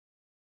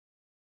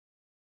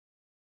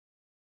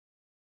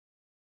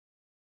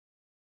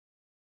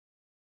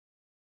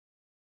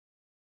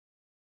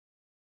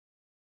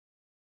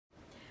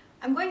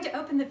I'm going to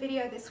open the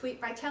video this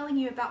week by telling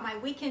you about my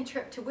weekend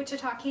trip to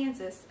Wichita,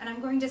 Kansas, and I'm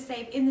going to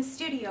save in the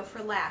studio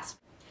for last.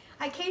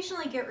 I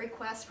occasionally get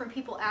requests from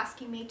people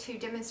asking me to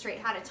demonstrate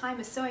how to time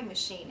a sewing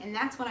machine, and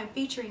that's what I'm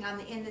featuring on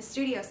the In the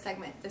Studio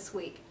segment this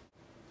week.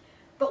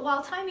 But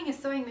while timing a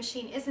sewing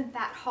machine isn't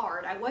that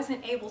hard, I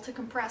wasn't able to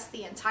compress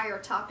the entire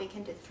topic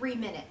into 3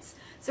 minutes,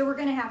 so we're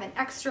going to have an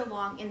extra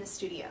long In the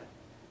Studio.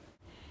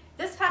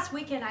 This past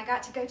weekend I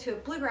got to go to a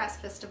bluegrass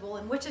festival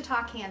in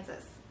Wichita,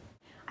 Kansas.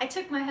 I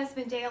took my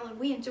husband Dale and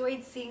we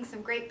enjoyed seeing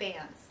some great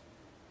bands.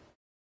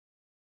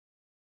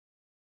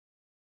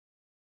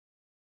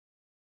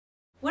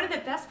 One of the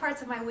best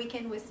parts of my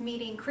weekend was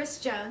meeting Chris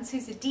Jones,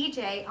 who's a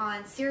DJ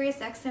on Sirius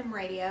XM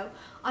radio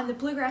on the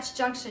Bluegrass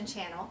Junction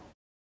channel.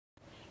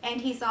 And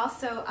he's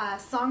also a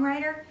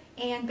songwriter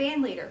and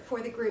band leader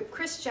for the group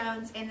Chris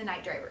Jones and the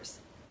Night Drivers.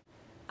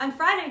 On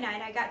Friday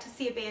night I got to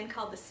see a band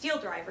called the Steel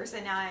Drivers,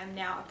 and I am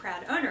now a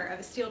proud owner of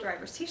a Steel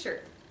Drivers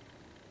t-shirt.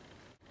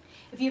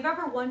 If you've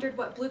ever wondered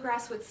what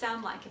bluegrass would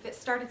sound like if it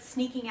started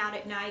sneaking out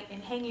at night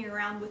and hanging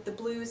around with the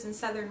blues and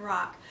southern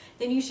rock,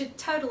 then you should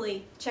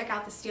totally check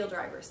out the Steel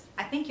Drivers.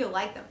 I think you'll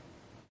like them.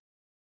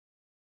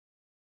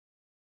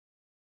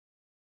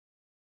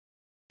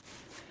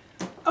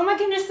 Oh my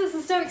goodness, this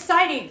is so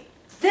exciting!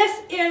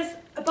 This is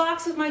a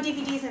box with my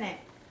DVDs in it.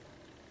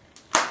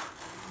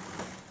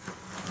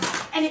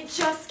 And it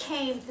just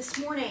came this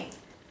morning.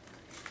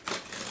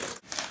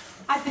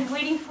 I've been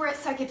waiting for it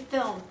so I could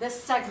film this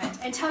segment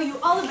and tell you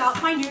all about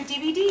my new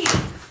DVDs.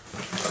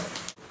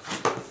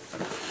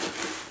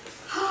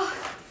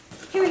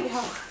 Here we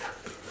go.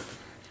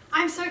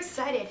 I'm so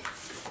excited.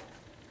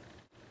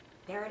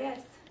 There it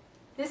is.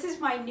 This is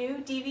my new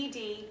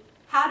DVD,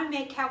 How to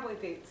Make Cowboy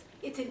Boots.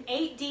 It's an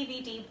 8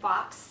 DVD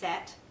box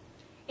set,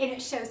 and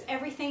it shows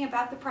everything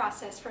about the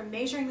process from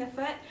measuring the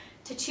foot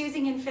to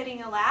choosing and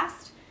fitting a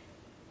last,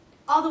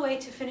 all the way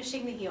to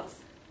finishing the heels.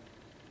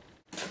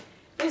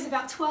 There's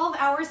about 12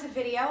 hours of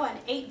video on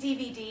 8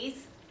 DVDs,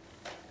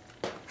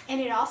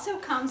 and it also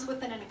comes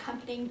with an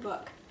accompanying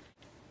book.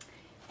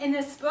 In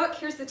this book,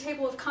 here's the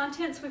table of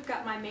contents. We've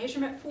got my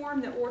measurement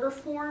form, the order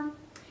form.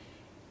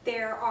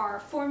 There are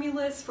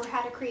formulas for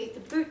how to create the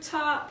boot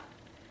top.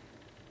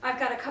 I've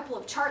got a couple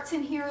of charts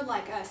in here,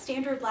 like a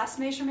standard last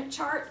measurement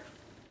chart.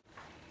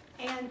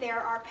 And there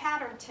are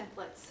pattern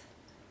templates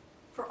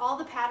for all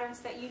the patterns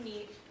that you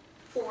need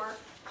for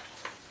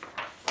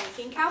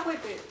making cowboy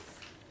boots.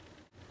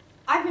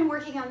 I've been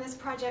working on this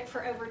project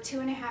for over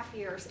 2.5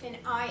 years, and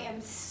I am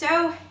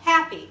so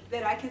happy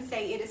that I can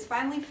say it is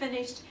finally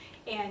finished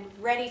and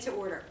ready to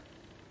order.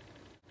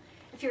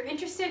 If you're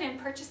interested in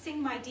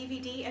purchasing my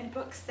DVD and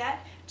book set,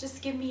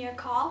 just give me a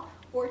call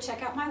or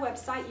check out my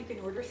website. You can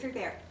order through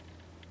there.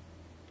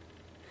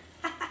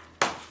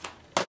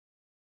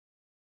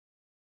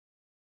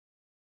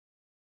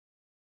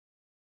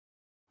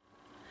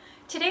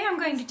 Today I'm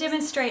going to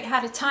demonstrate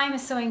how to time a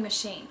sewing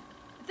machine.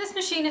 This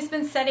machine has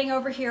been sitting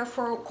over here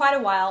for quite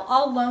a while,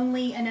 all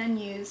lonely and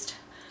unused,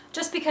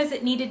 just because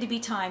it needed to be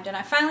timed, and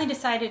I finally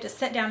decided to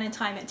sit down and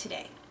time it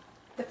today.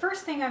 The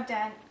first thing I've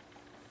done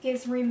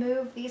is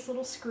remove these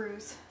little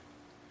screws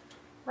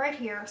right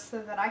here so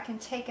that I can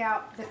take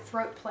out the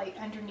throat plate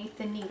underneath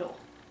the needle.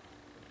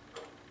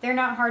 They're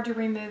not hard to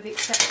remove,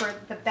 except for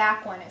the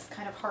back one is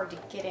kind of hard to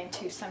get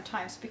into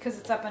sometimes because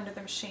it's up under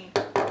the machine.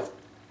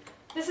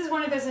 This is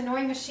one of those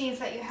annoying machines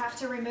that you have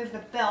to remove the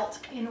belt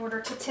in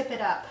order to tip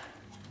it up.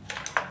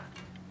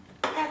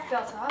 That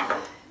belt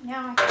off.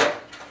 Now I can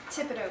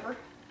tip it over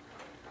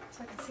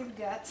so I can see the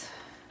guts.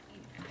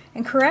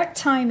 And correct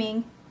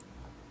timing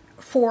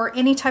for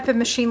any type of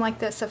machine like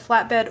this, a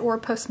flatbed or a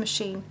post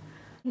machine,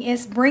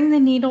 is bring the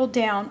needle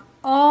down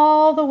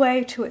all the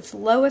way to its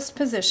lowest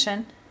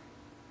position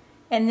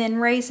and then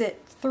raise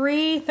it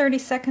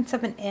 3/32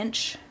 of an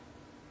inch,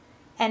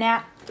 and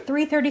at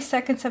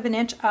 3/32 of an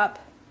inch up,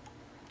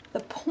 the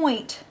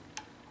point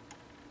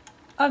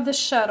of the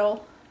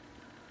shuttle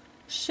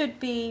should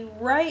be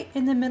right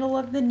in the middle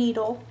of the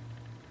needle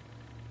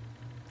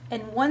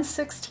and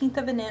 1/16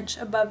 of an inch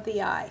above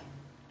the eye.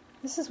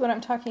 This is what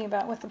I'm talking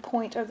about with the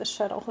point of the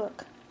shuttle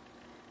hook.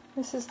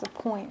 This is the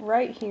point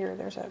right here.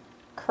 There's a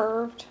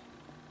curved,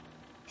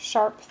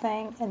 sharp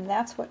thing, and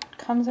that's what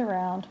comes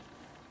around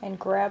and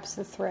grabs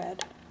the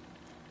thread.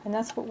 And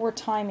that's what we're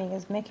timing,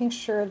 is making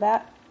sure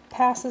that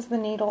passes the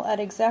needle at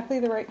exactly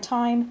the right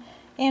time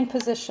and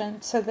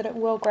position so that it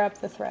will grab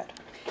the thread.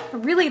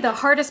 Really, the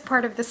hardest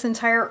part of this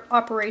entire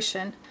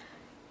operation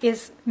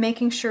is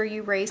making sure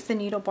you raise the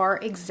needle bar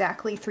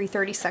exactly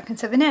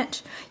 3/32 of an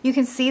inch. You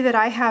can see that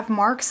I have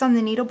marks on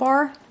the needle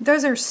bar.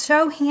 Those are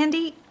so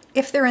handy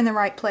if they're in the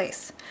right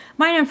place.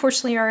 Mine,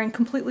 unfortunately, are in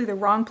completely the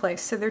wrong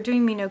place, so they're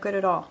doing me no good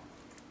at all.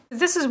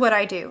 This is what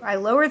I do. I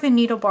lower the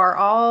needle bar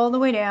all the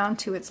way down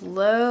to its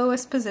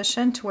lowest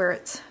position, to where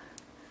it's,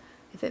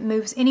 if it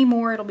moves any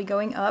more, it'll be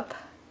going up.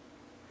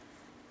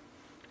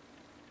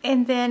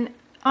 And then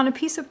on a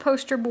piece of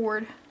poster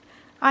board,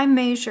 I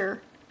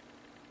measure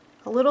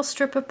a little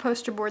strip of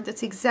poster board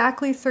that's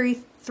exactly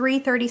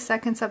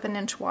 3/32 of an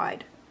inch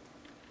wide.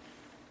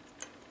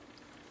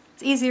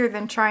 It's easier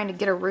than trying to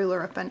get a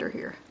ruler up under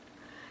here.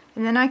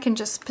 And then I can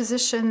just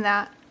position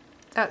that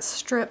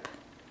strip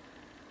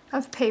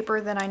of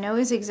paper that I know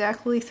is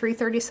exactly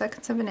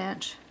 3/32 of an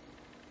inch.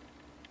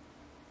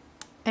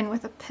 And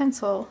with a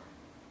pencil,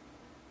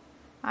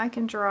 I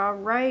can draw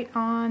right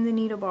on the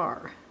needle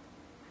bar.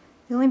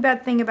 The only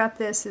bad thing about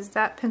this is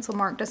that pencil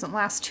mark doesn't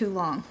last too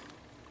long.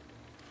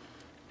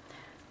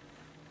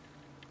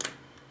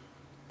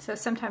 So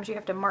sometimes you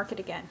have to mark it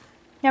again.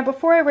 Now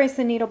before I raise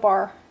the needle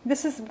bar,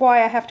 this is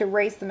why I have to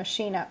raise the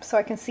machine up so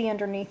I can see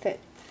underneath it.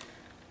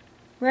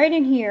 Right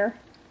in here,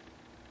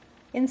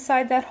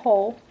 inside that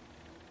hole,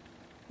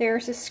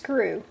 there's a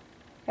screw.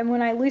 And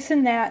when I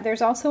loosen that,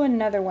 there's also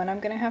another one. I'm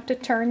going to have to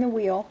turn the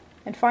wheel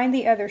and find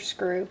the other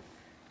screw.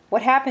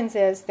 What happens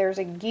is there's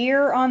a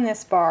gear on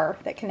this bar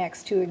that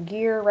connects to a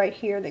gear right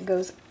here that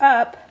goes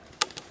up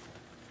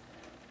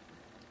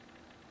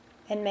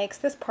and makes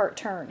this part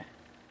turn.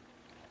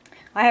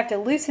 I have to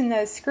loosen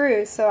those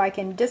screws so I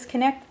can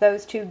disconnect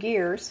those two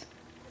gears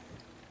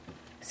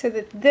so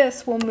that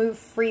this will move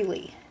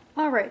freely.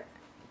 Alright,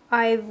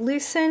 I've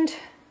loosened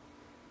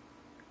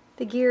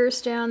the gears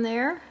down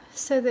there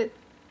so that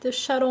the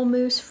shuttle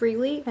moves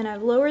freely, and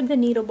I've lowered the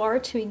needle bar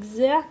to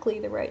exactly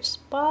the right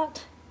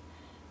spot.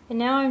 And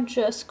now I'm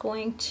just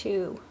going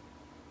to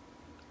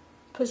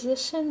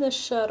position the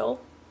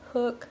shuttle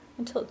hook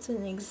until it's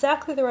in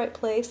exactly the right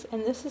place,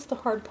 and this is the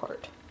hard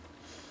part.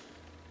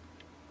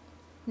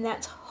 And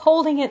that's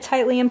holding it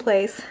tightly in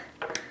place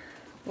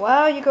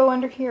while you go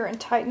under here and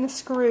tighten the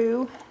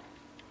screw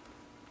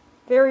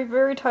very,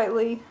 very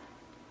tightly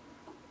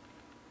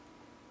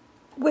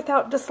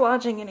without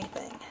dislodging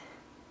anything.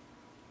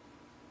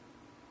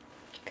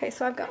 Okay,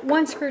 so I've got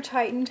one screw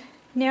tightened.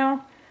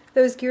 Now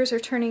those gears are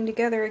turning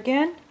together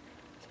again.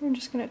 So I'm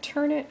just going to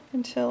turn it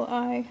until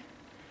I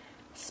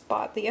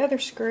spot the other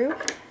screw.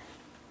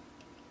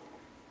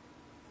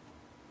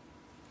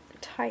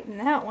 Tighten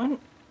that one.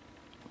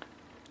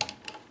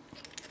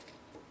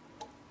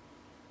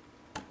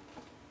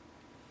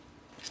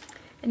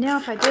 And now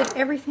if I did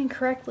everything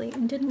correctly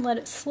and didn't let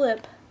it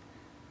slip,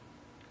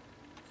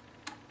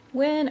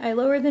 when I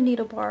lower the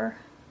needle bar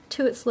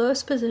to its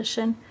lowest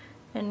position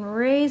and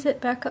raise it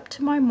back up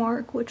to my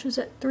mark, which is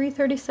at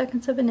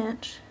 3/32 of an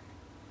inch,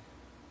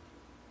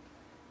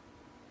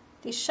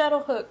 the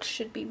shuttle hook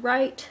should be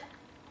right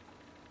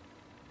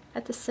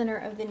at the center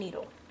of the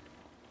needle.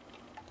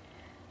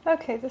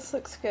 Okay, this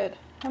looks good.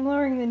 I'm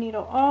lowering the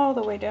needle all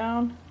the way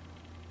down,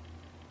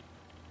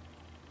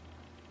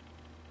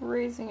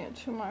 raising it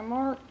to my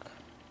mark,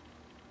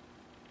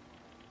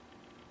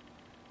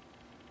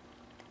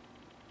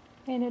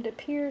 and it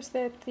appears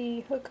that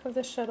the hook of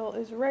the shuttle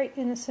is right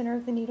in the center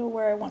of the needle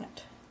where I want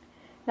it.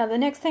 Now the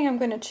next thing I'm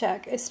going to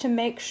check is to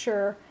make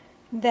sure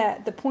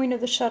that the point of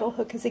the shuttle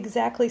hook is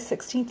exactly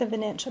 1/16 of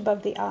an inch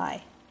above the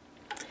eye.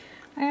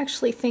 I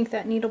actually think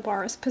that needle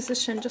bar is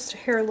positioned just a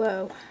hair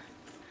low.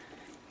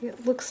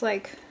 It looks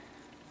like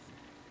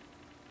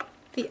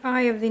the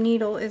eye of the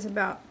needle is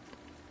about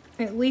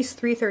at least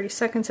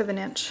 3/32 of an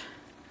inch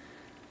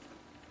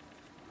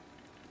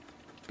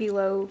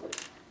below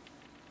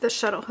the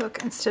shuttle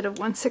hook instead of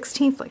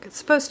 1/16 like it's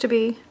supposed to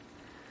be.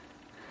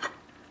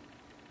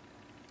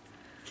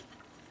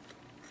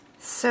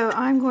 So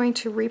I'm going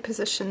to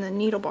reposition the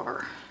needle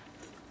bar.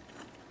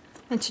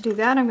 And to do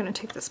that, I'm going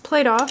to take this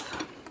plate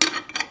off.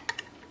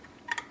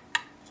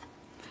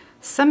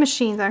 Some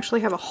machines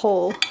actually have a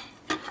hole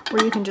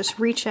where you can just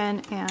reach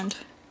in and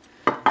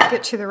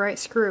get to the right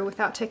screw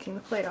without taking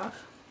the plate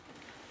off.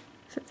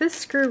 So this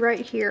screw right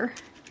here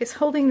is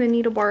holding the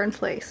needle bar in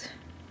place.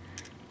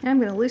 And I'm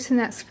going to loosen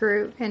that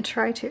screw and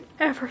try to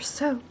ever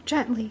so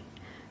gently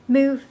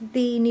move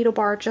the needle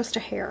bar just a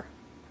hair.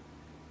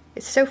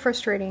 It's so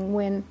frustrating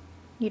when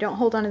you don't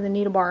hold onto the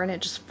needle bar and it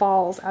just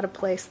falls out of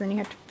place, and then you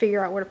have to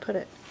figure out where to put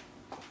it.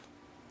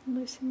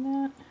 Loosen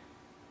that.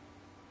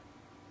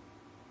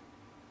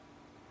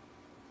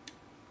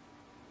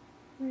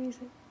 Raise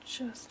it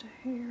just a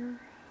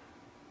hair.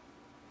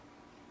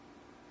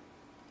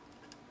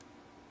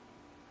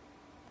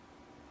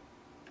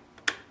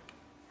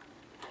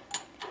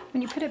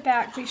 When you put it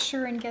back, be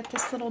sure and get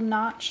this little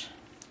notch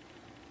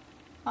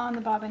on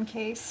the bobbin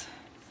case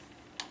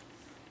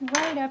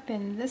right up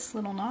in this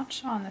little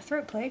notch on the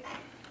throat plate.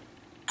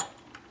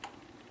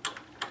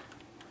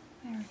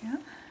 There we go.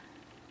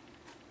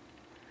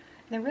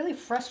 The really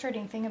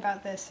frustrating thing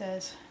about this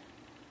is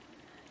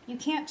you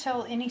can't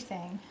tell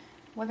anything,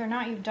 whether or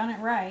not you've done it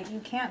right.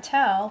 You can't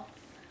tell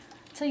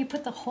until you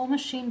put the whole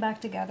machine back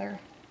together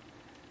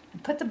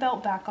and put the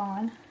belt back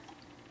on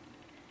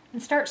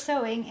and start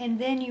sewing, and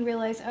then you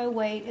realize, oh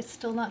wait, it's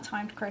still not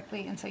timed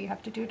correctly, and so you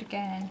have to do it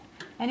again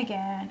and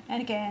again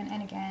and again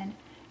and again.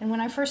 And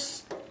when I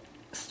first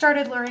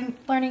started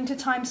learning to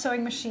time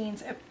sewing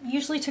machines, it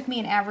usually took me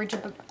an average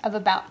of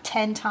about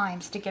 10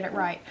 times to get it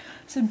right.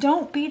 So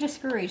don't be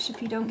discouraged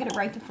if you don't get it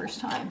right the first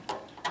time.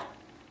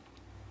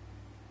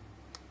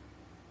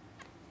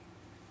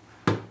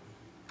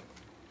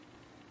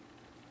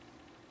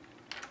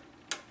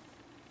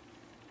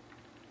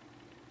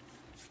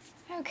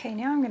 Okay,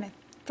 now I'm going to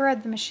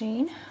thread the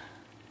machine.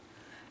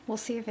 We'll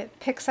see if it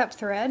picks up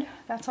thread.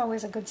 That's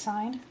always a good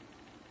sign.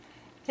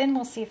 Then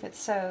we'll see if it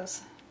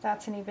sews.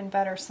 That's an even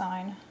better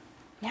sign.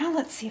 Now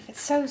let's see if it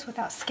sews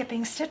without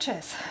skipping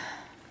stitches.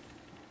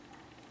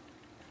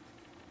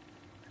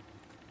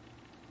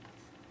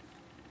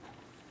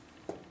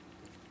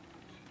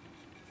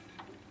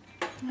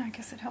 I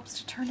guess it helps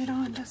to turn it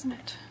on, doesn't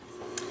it?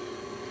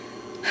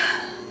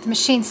 The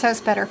machine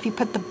sews better if you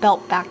put the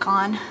belt back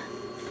on.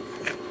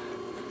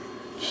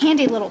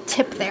 Handy little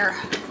tip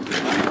there.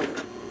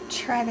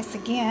 Try this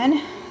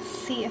again.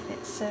 See if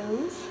it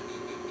sews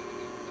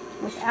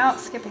without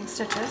skipping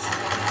stitches.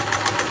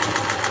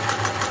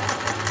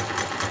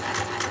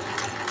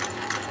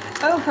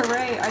 Oh,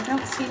 hooray, I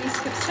don't see any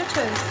skip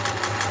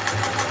stitches.